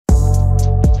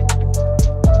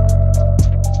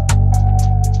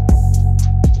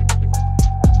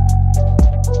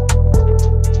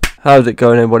How's it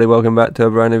going, everybody? Welcome back to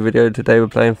a brand new video. Today we're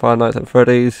playing Five Nights at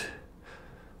Freddy's.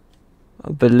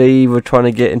 I believe we're trying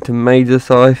to get into Major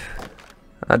Scythe.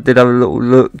 I did have a little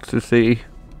look to see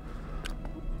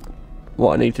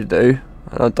what I need to do,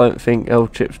 and I don't think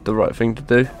L-chip's the right thing to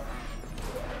do.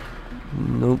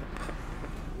 Nope.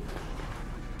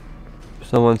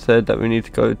 Someone said that we need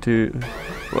to go to,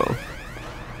 well,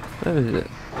 where is it?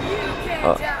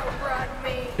 Oh,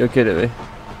 you're kidding me.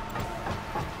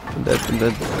 I'm dead, I'm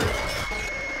dead.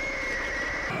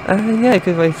 Yeah,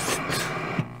 good way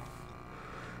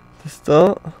to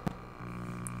start.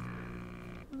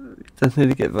 Just need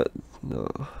to get back. No.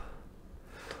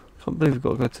 Can't believe we've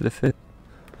got to go to the fifth.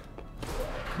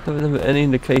 I don't have any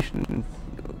indication.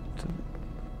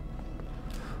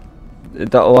 Is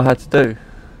that all I had to do?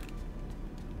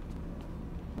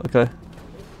 Okay.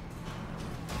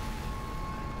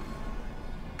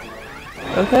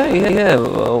 Okay, yeah,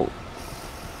 well.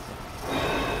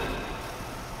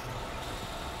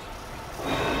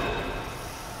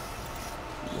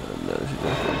 No, she's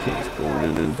just gonna keep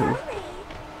spawning into.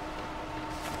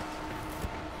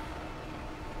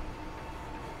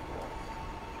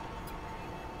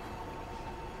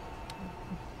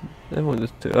 Everyone's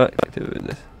just too active in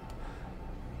this.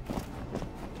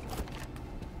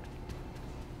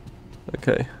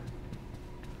 Okay.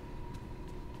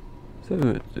 So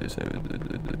did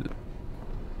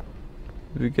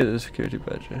we get a security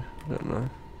badge here? I don't know.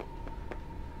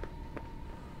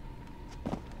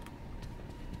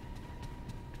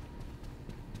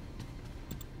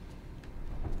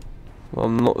 Well,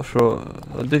 I'm not sure.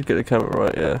 I did get the camera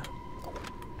right, yeah.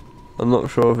 I'm not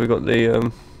sure if we got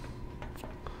the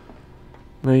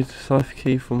made Scythe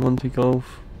key from Monty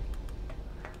Golf.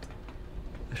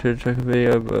 I should check a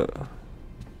video, but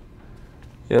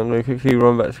yeah, I'm going to quickly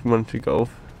run back to Monty Golf.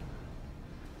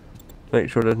 Make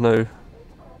sure there's no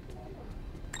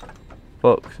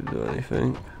boxes or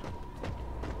anything.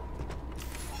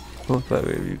 What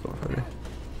battery have you got, Freddy?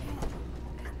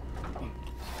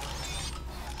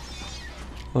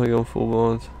 Oh, you're on full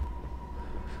boards.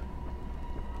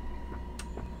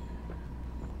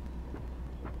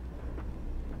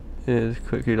 Yeah, just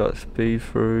quickly like speed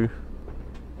through.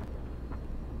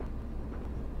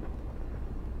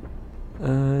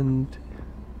 And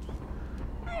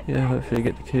yeah, hopefully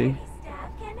get the key.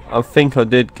 I think I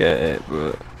did get it,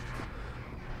 but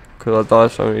because I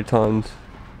died so many times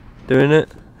doing it,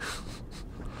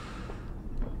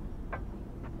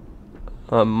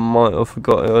 I might have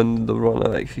forgotten the run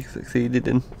I actually succeeded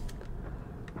in.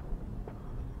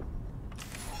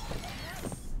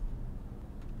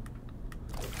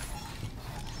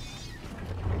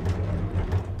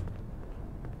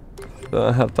 But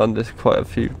I have done this quite a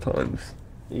few times,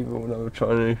 even when I was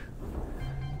trying to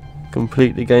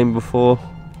complete the game before.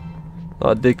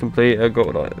 I did complete it, I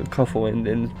got like a couple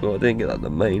endings, but I didn't get like the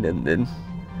main ending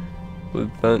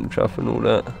with burnt trap and all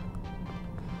that.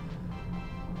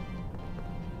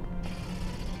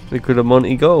 We could have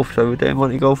Monty Golf, so we're doing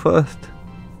Monty Golf first.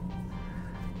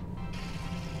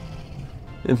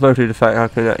 It's mostly the fact I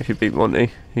can actually beat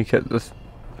Monty. He kept us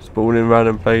spawning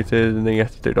random places, and then you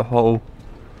have to do the whole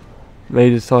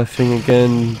Major Scythe thing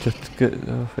again just to get.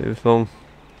 Oh, it was long.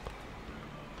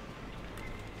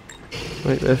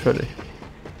 Wait, there's Freddy.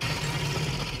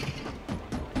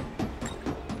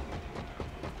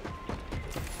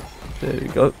 There we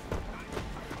go.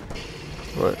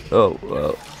 Right, oh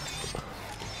well.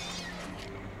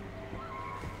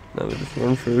 Now we just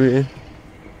run through here.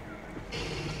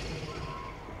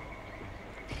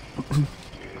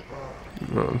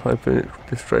 Right, I'm hoping it's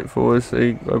just straightforward, so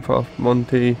you go past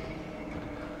Monty.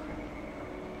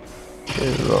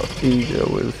 It's a lot easier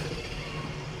with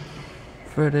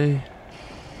Freddy.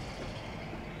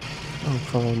 Oh,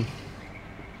 come on.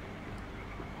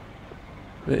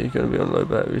 Bet he's going to be on low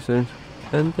battery soon.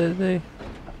 And there's a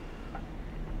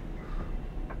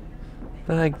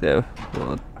bag there.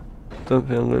 Well, I don't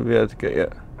think I'm going to be able to get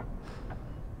yet.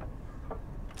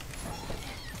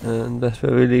 And that's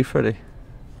where we leave Freddy.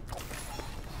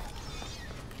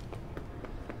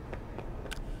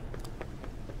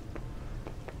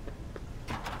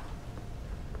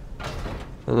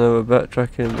 I know we're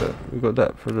backtracking, but we got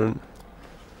that present.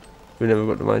 We never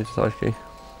got the Major Scythe key. You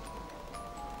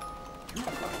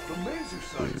got the Major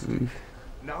Scythe.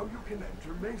 Now you can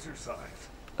enter Major Scythe.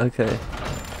 Okay.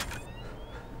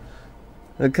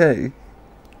 Okay.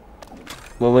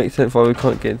 Well, makes sense why we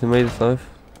can't get into Major Scythe.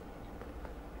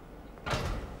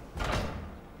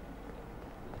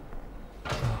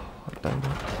 Oh, damn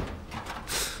it.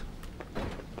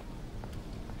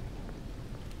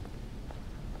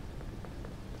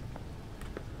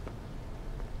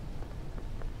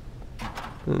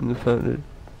 Independent.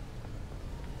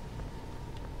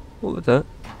 What was that?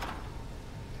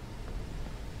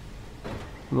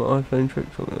 My iPhone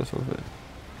tricks on me or something.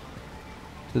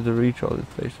 There's a recharging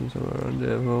station somewhere around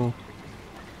here. Well,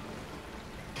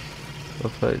 I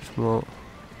played smart.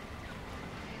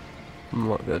 I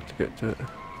might be able to get to it.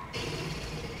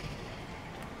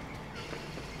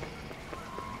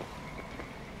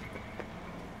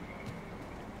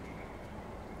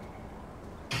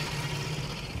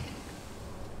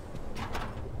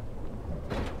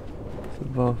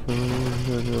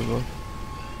 Bathroom.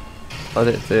 I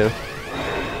didn't see him.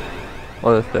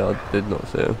 Honestly, I did not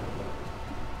see him.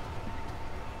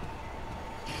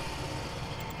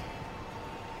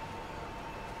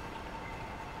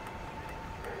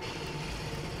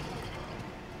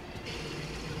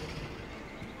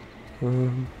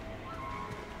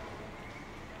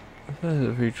 I thought there's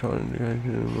a recharging station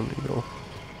in Montreal.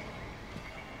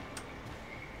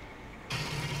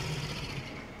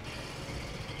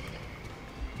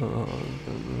 I don't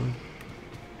know.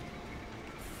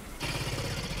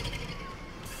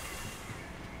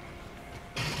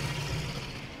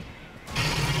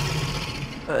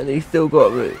 And he still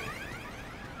got me.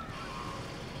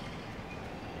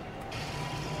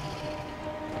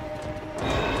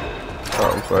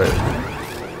 Oh, great.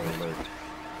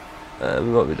 We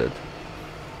might be dead.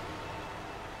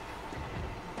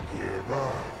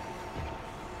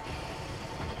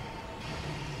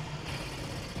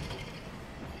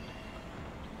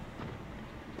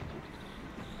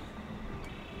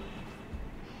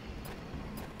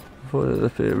 I thought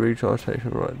there'd be a recharge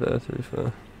station right there, to be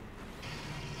fair.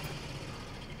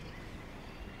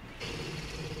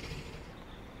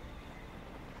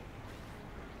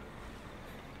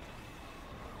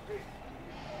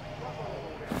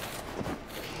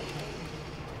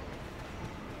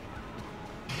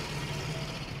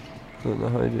 I don't know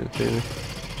how you didn't see me.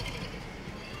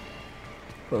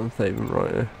 But I'm saving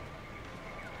right here.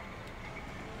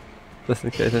 Just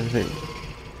in case anything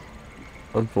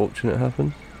unfortunate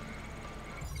happens.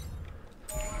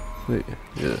 Sweet,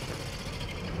 yeah.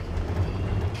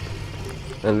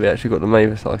 And we actually got the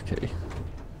Maverside key.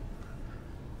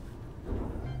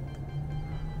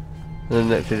 And the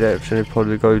next direction would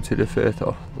probably go to the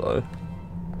theatre, so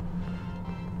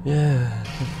yeah.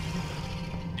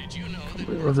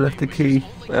 I've left the key.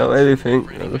 Well, everything.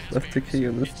 I've left the key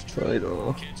on the side.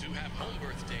 Oh.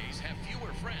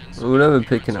 I remember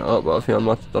picking it up, but I think I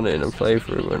must have done it in a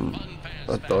playthrough when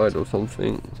I died or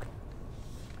something.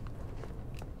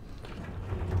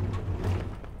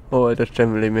 Oh, I just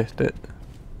generally missed it.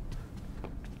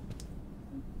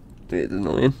 It's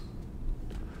annoying.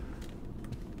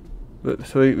 But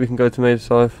sweet, we can go to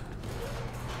Maverside.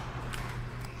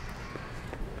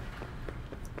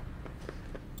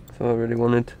 That's what I really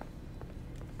wanted.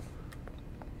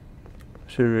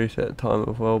 Should reset the time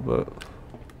as well, but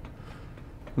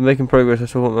we're making progress,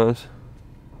 that's all that matters.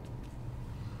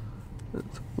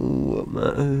 That's all what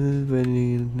matters. We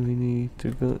need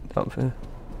to go up there.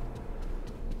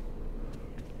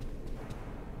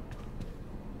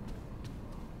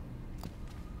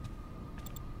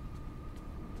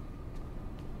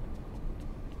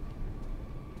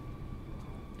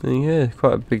 And yeah, it's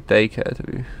quite a big daycare to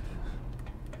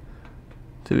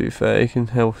be fair. You can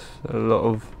house a lot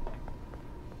of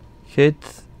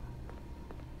kids.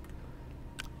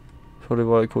 Probably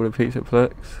why I call it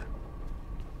Pizzaplex.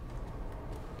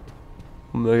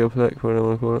 Or Megaplex, what do I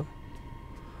want to call it?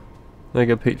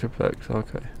 Mega Pizzaplex,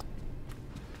 okay.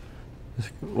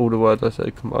 Just all the words I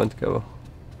said combined together.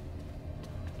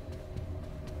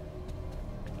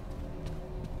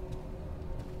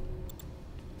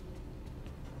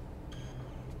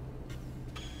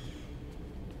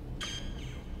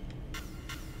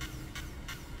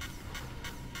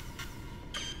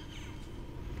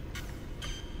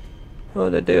 Oh,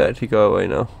 they do actually go away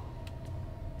now.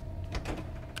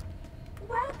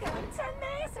 Welcome to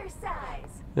Maverside.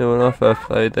 Yeah, when I first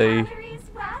played, they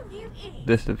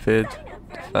disappeared,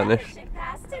 vanished.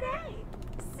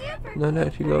 No, they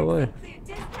actually go away.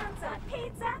 Discounts on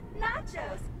pizza,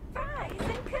 nachos, fries,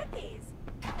 and cookies.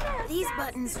 These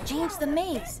buttons change the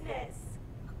maze.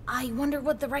 I wonder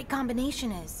what the right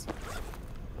combination is.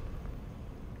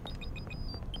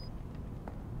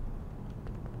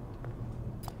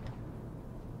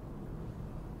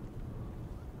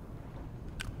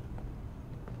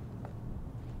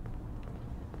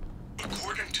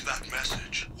 According to that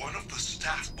message, one of the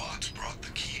staff bots brought the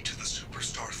key to the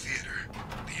Superstar Theater.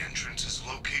 The entrance is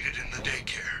located in the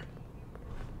daycare.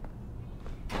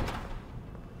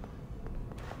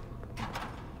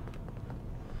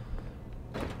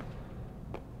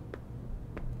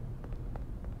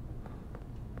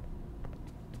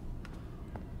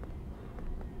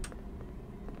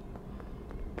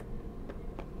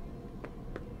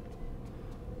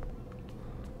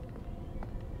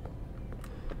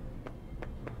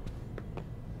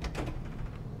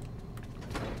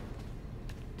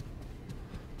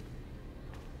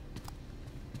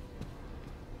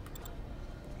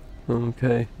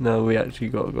 Okay, now we actually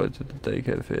got to go to the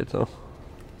daycare theatre.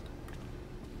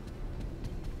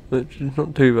 Which is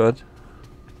not too bad.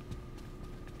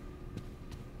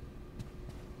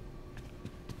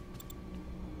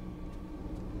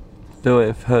 Still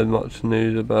ain't heard much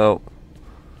news about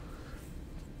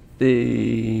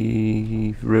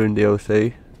the Ruin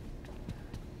DLC.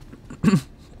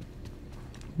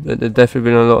 But there's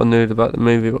definitely been a lot of news about the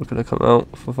movie what's going to come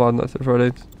out for Five Nights at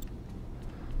Freddy's.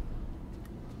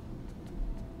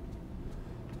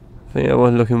 I think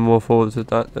everyone's looking more forward to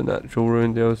that than the actual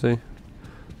Ruin DLC.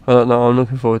 I don't know, I'm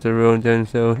looking forward to the Ruin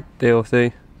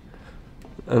DLC.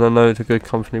 And I know it's a good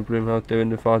company, Blumhouse, doing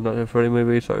the Five Nights at Freddy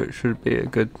movie, so it should be a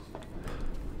good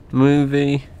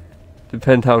movie.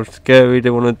 Depends how scary they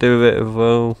want to do with it as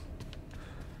well.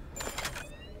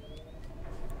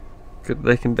 Because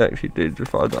they can actually do the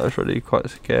Five Nights at Freddy quite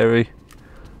scary.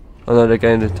 I know the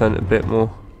game has turned it a bit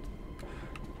more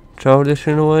childish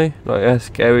in a way, like a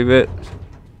scary bits.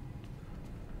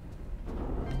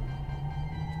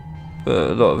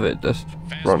 But a lot of it just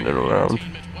running around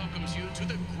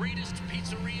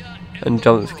and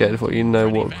jump scared for you know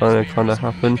what kind of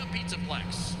happen.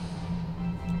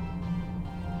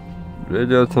 There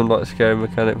was some like scary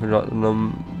mechanic from like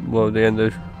the end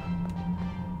of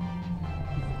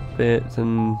bits,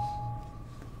 and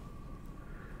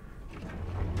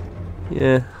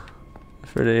yeah,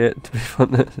 that's really it, to be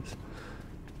honest.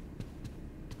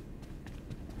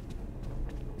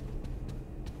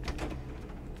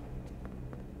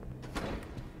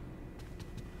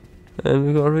 And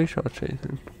we've got a recharge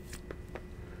chasing.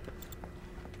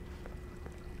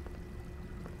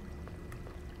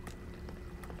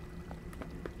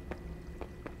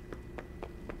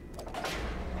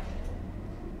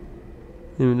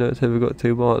 Even though it's ever got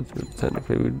 2 bars, but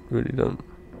technically we really don't.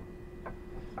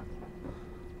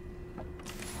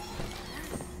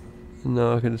 And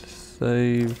now I can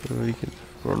save, or we can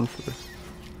run through.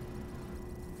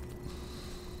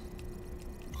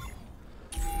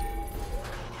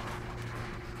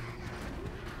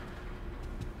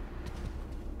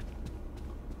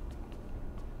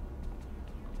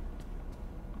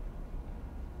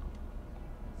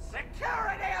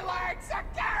 Security alert!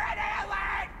 Security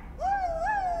alert! Woo,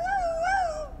 woo,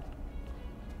 woo, woo!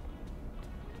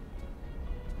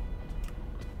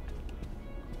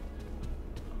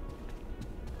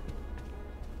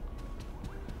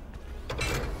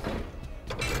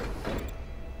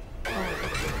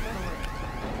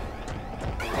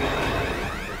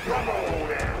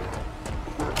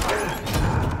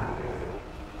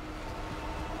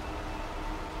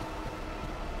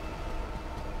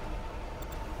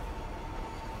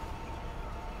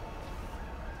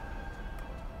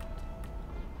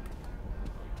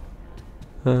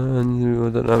 And I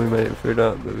don't know how we made it through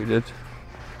that, but we did.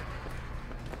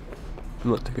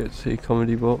 Not to get to see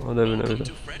Comedy Bot, I don't even know Welcome that.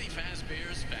 to Freddy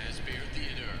Fazbear's Fazbear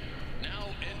Theater. Now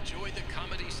enjoy the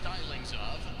comedy stylings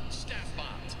of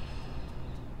Staffbot.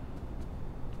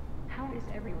 How is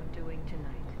everyone doing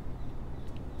tonight?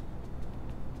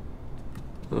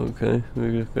 Okay,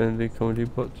 we're just going to do Comedy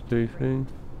Bot to do things.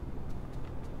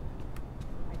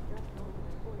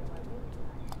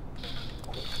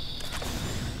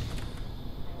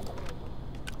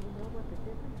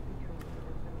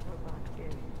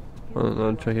 I don't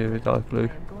know, check if it's dark blue.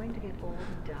 I'm going to get old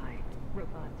and die.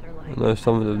 Robots are like... I know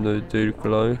some of them do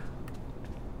glow.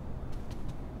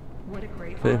 What a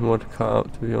great A bit more to cut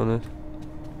out, to be honest.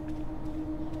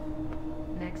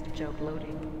 Next joke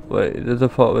loading. Wait, there's a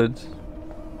part with...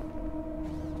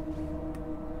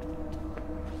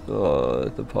 Oh,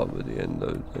 there's a part with the end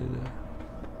though.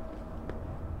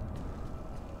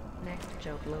 Next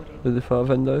joke loading. Is it 5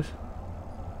 endos?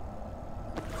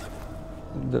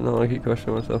 I don't know, I keep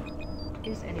questioning myself.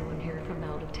 Is anyone here from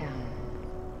out of town?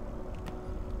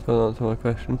 Can't answer my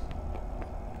question.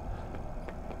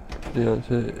 The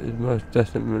answer is most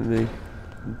definitely...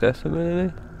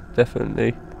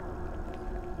 Definitely.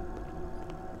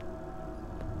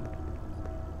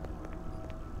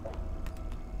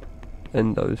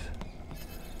 Endos.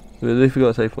 Really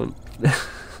forgot to say font.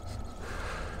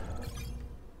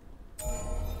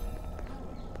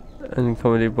 And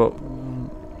Comedy Bot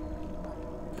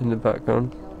in the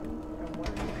background.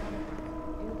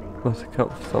 Must have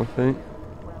cut for something.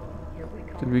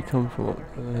 Did we come from?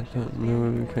 I don't know where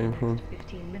we came from.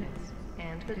 15 minutes,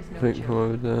 and that is I no think joke. from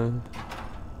over there.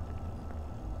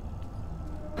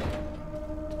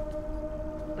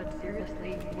 But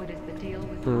seriously, what is the deal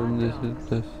with And hot this dogs? is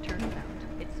this. Turns out,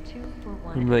 it's 2 for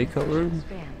 1. The makeup room?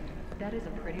 Spanned. That is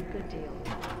a pretty good deal.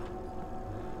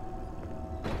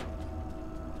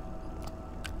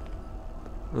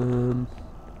 Um.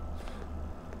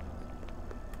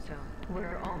 So, Where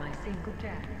are all my single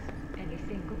dads? Any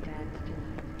single dads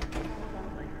tonight? How about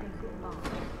my single mom?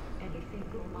 Any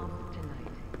single moms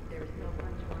tonight? There's no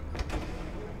much more.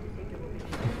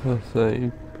 I'll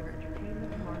save. For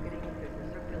entertainment, marketing, and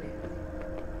business affiliates.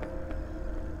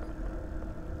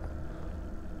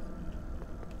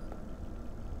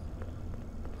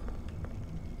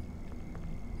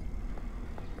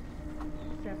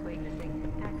 Subway missing.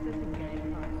 Accessing gang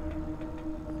file.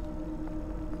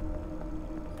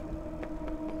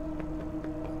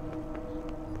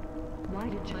 Why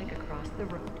did Mike across the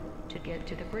road to get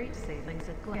to the great savings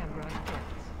at Glamrock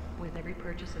Gifts? With every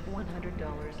purchase of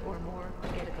 $100 or more,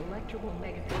 get a collectible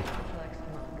Mega Flex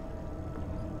mug.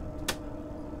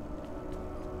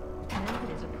 Now it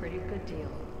is a pretty good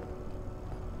deal.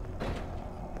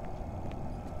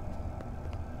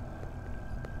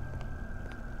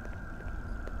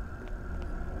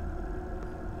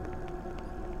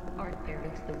 Aren't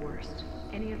parents the worst?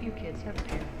 Any of you kids have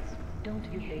parents? Don't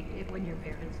you hate it when your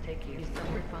parents take you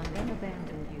somewhere fun and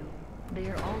abandon you? They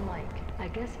are all like, I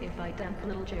guess if I dump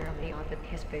little Jeremy off at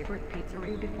his favorite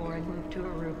pizzeria before I move to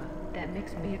Aruba, that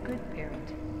makes me a good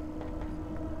parent.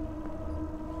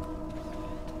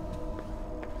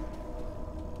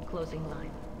 Closing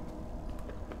line.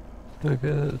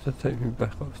 Okay, that take me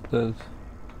back upstairs.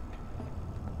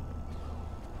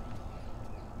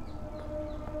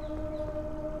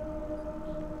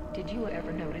 Did you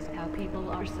ever notice how people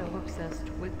are so obsessed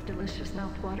with delicious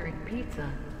mouth-watering pizza?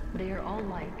 They are all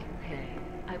like, hey,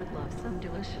 I would love some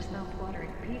delicious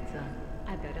mouth-watering pizza.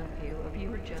 I bet a few of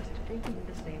you are just thinking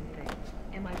the same thing.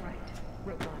 Am I right?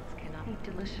 Robots cannot eat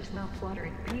delicious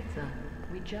mouth-watering pizza.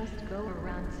 We just go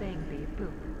around saying beep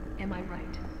boop. Am I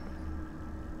right?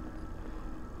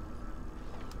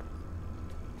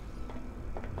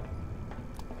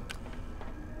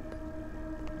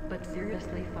 But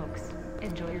seriously, folks,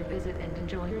 enjoy your visit and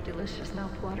enjoy your delicious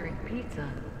mouth-watering pizza.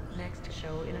 Next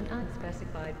show in an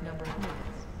unspecified number of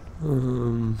minutes.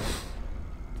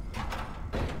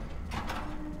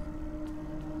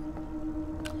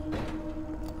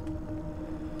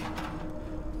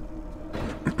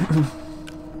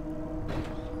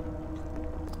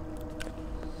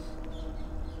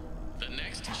 The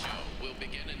next show will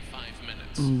begin in 5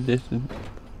 minutes. This is...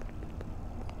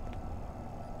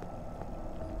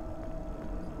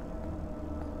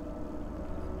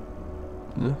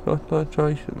 Look, I start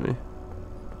chasing me.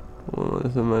 What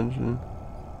was I imagining?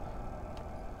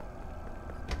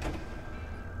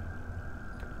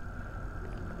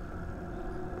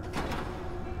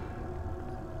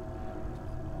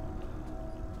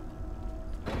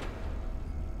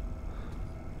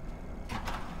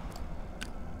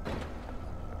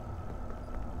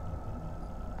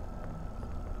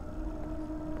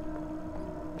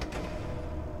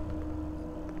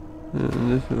 Yeah,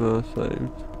 and this is where I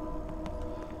saved.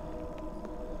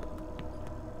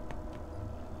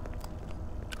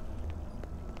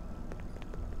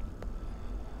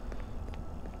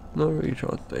 No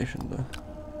recharge station though.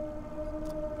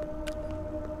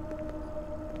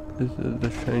 This is the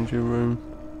changing room.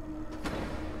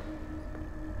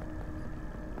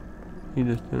 He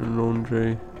just did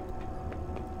laundry.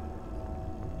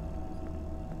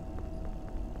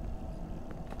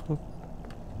 Oh,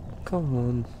 come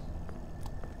on.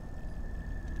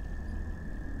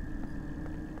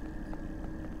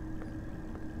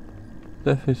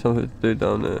 Definitely something to do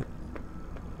down there.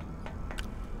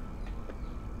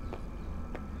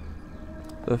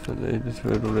 Definitely, just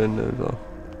read all the windows off.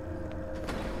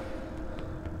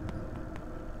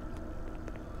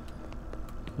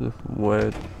 Just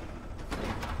weird.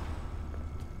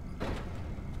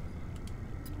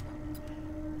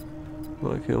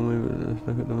 Might kill me, but let's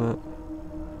look at the map.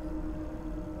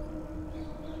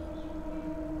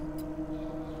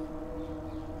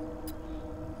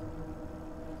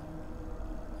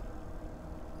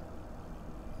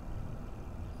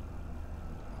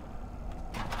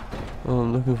 Oh,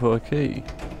 I'm looking for a key.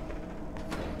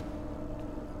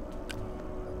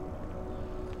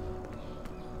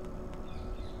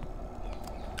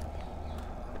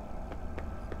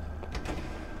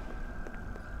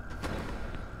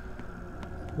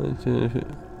 I don't see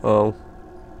anything. Oh.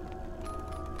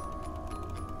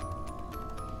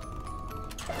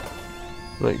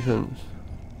 Makes sense.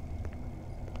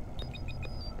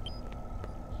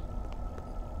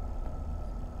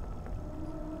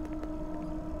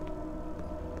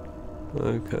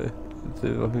 Okay, let's see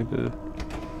if I can do it.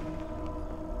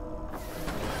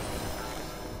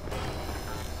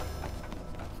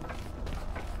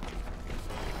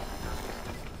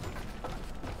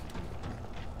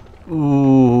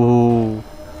 Ooh.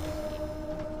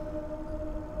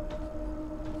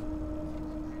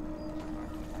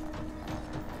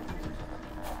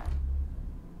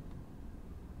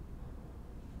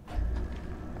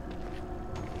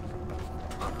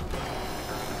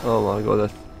 Oh my god,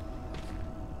 that's...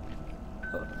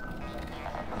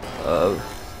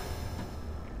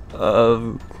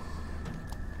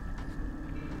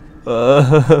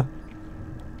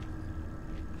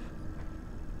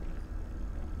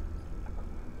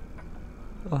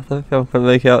 I don't think I'm gonna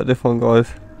make out this one, guys.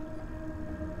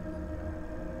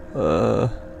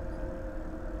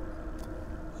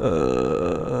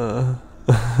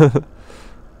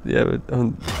 Yeah, but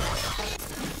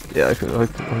yeah, I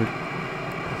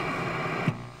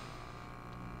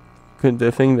couldn't do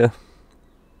a thing there.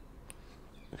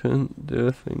 Couldn't do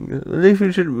a thing there. At least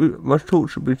we should. My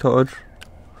torch should be charged.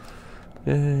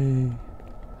 Yay!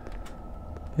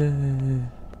 Yay!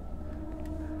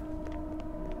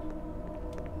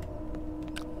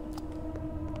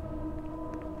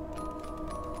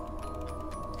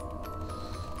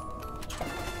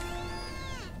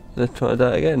 Let's try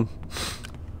that again.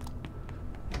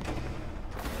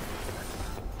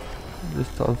 This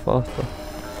time faster.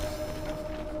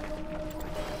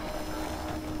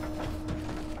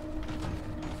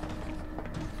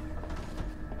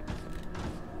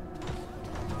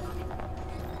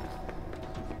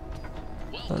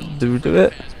 Do we do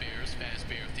it?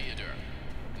 Fazbear Theater.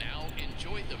 Now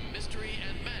enjoy the mystery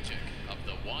and magic of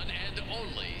the one and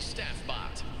only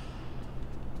Staffbot.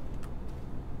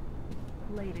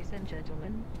 Ladies and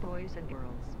gentlemen, boys and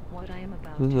girls, what I am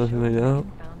about There's to nothing show like may that.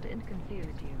 confound and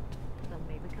confuse you. Some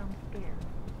may become scared,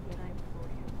 yet I implore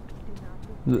you, do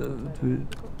not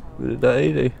With that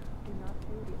easy. do not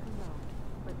do the unknown,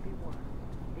 but be warned.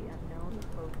 The unknown is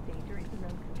both dangerous and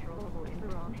uncontrollable in the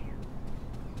wrong hands.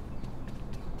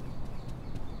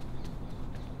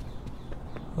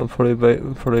 I'll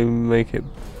probably make it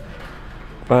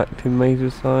back to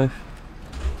Mazer's side.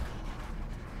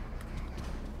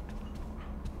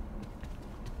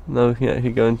 Now we can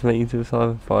actually go into Mazer's side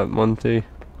and fight Monty.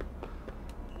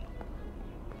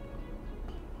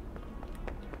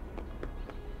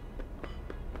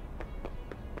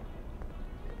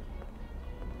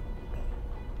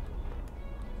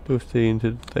 Dusty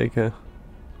to take her.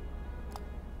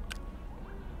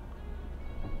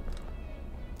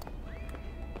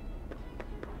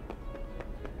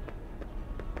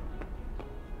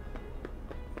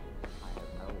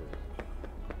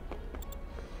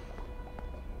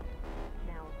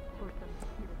 Now, for some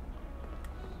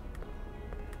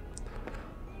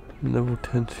Level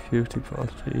 10 security pass,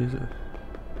 Jesus.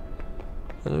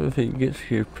 I don't think you get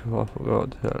security pass, I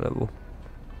forgot to that level.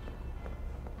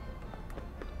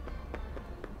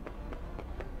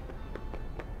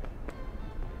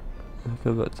 Let's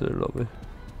go back to the lobby.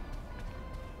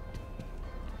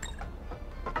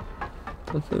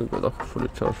 Let's see if we've got like a fully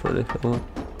charged ready somewhere.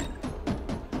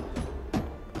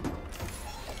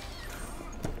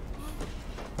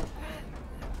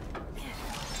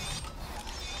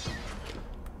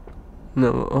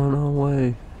 No, we're on our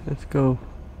way. Let's go.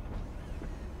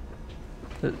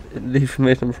 At least we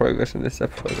made some progress in this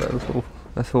episode,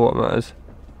 that's all that matters.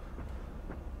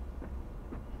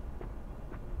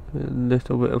 A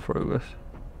little bit of progress.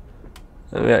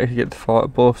 And we actually get to fight a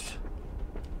boss.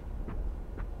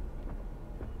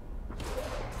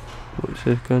 Which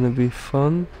is going to be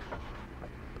fun.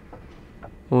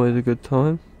 Always a good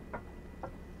time.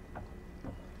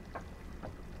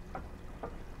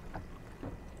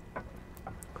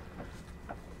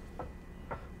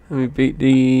 And we beat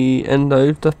the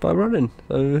endo just by running,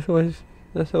 so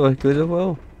that's always good as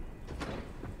well.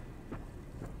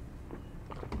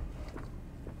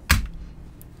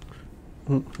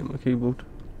 Oh, hit my keyboard.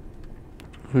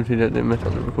 Hopefully that didn't mess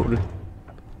up the recording.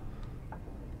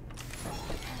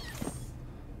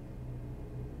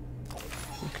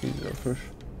 Keys up first.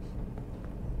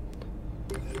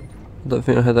 I don't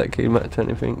think I had that key match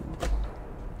anything.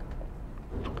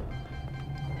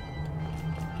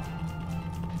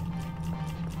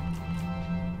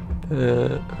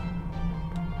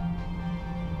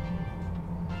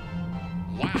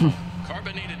 Wow,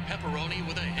 carbonated pepperoni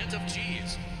with a hint of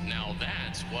cheese. Now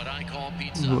that's what I call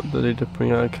pizza. What do they just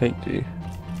bring out a cake to you?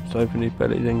 Just open his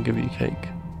belly, then give you cake.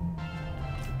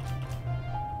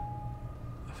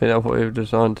 I think that's what they were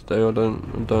designed to do. I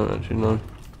don't actually know.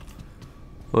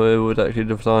 Well, it was actually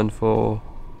designed for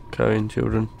carrying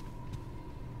children.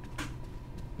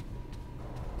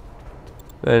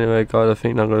 But anyway, guys, I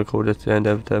think I'm going to call this the end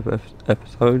of the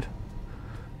episode.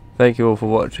 Thank you all for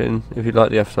watching. If you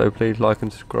like the episode, please like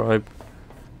and subscribe.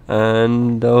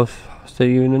 And I'll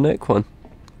see you in the next one.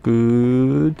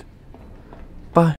 Good.